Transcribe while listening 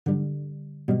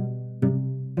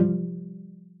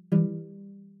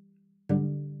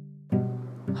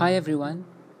Hi everyone,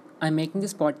 I'm making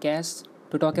this podcast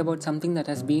to talk about something that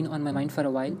has been on my mind for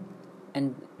a while,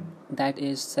 and that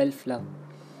is self love.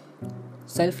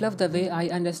 Self love, the way I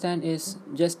understand, is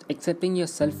just accepting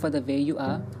yourself for the way you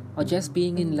are, or just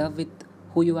being in love with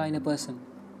who you are in a person.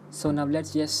 So, now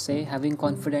let's just say having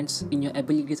confidence in your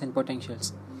abilities and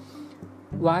potentials.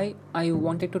 Why I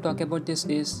wanted to talk about this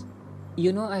is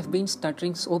I've been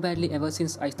stuttering so badly ever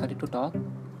since I started to talk,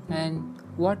 and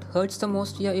what hurts the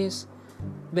most here is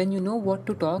when you know what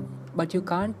to talk but you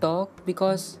can't talk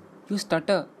because you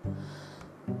stutter.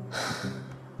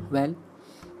 Well,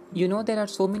 there are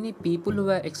so many people who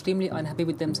are extremely unhappy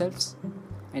with themselves,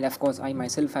 and of course, I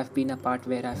myself have been a part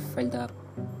where I felt the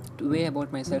way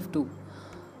about myself too.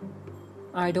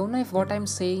 I don't know if what I'm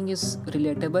saying is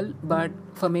relatable, but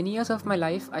for many years of my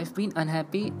life, I've been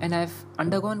unhappy and I've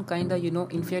undergone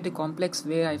inferiority complex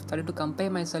where I've started to compare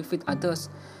myself with others.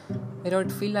 Where I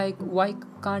would feel like, why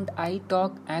can't I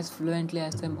talk as fluently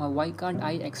as them, or why can't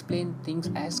I explain things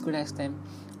as good as them,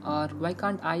 or why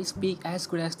can't I speak as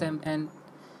good as them? And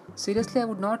seriously, I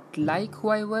would not like who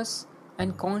I was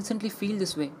and constantly feel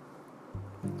this way.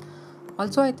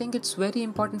 Also, I think it's very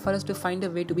important for us to find a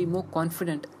way to be more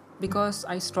confident because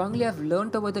I strongly have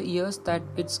learned over the years that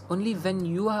it's only when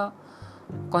you are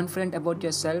confident about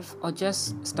yourself or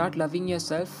just start loving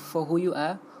yourself for who you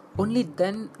are, only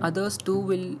then others too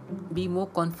will be more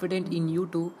confident in you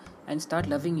too and start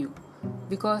loving you.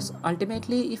 Because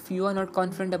ultimately, if you are not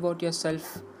confident about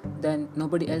yourself, then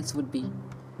nobody else would be.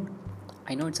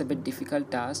 I know it's a bit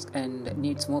difficult task and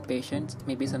needs more patience,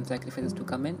 maybe some sacrifices to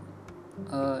come in.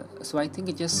 So I think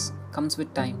it just comes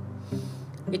with time.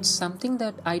 It's something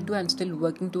that I too am still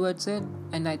working towards it,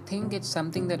 and I think it's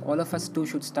something that all of us too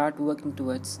should start working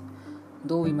towards,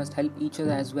 though we must help each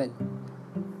other as well.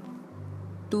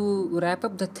 To wrap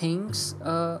up the things,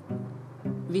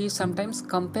 we sometimes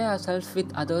compare ourselves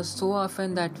with others so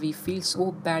often that we feel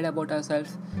so bad about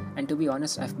ourselves, and to be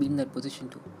honest, I've been in that position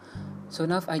too. So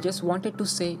now I just wanted to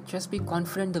say, just be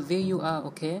confident the way you are,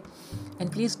 okay?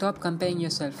 And please stop comparing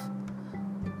yourself.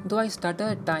 Though I stutter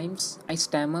at times, I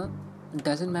stammer, it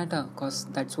doesn't matter because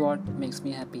that's what makes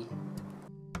me happy.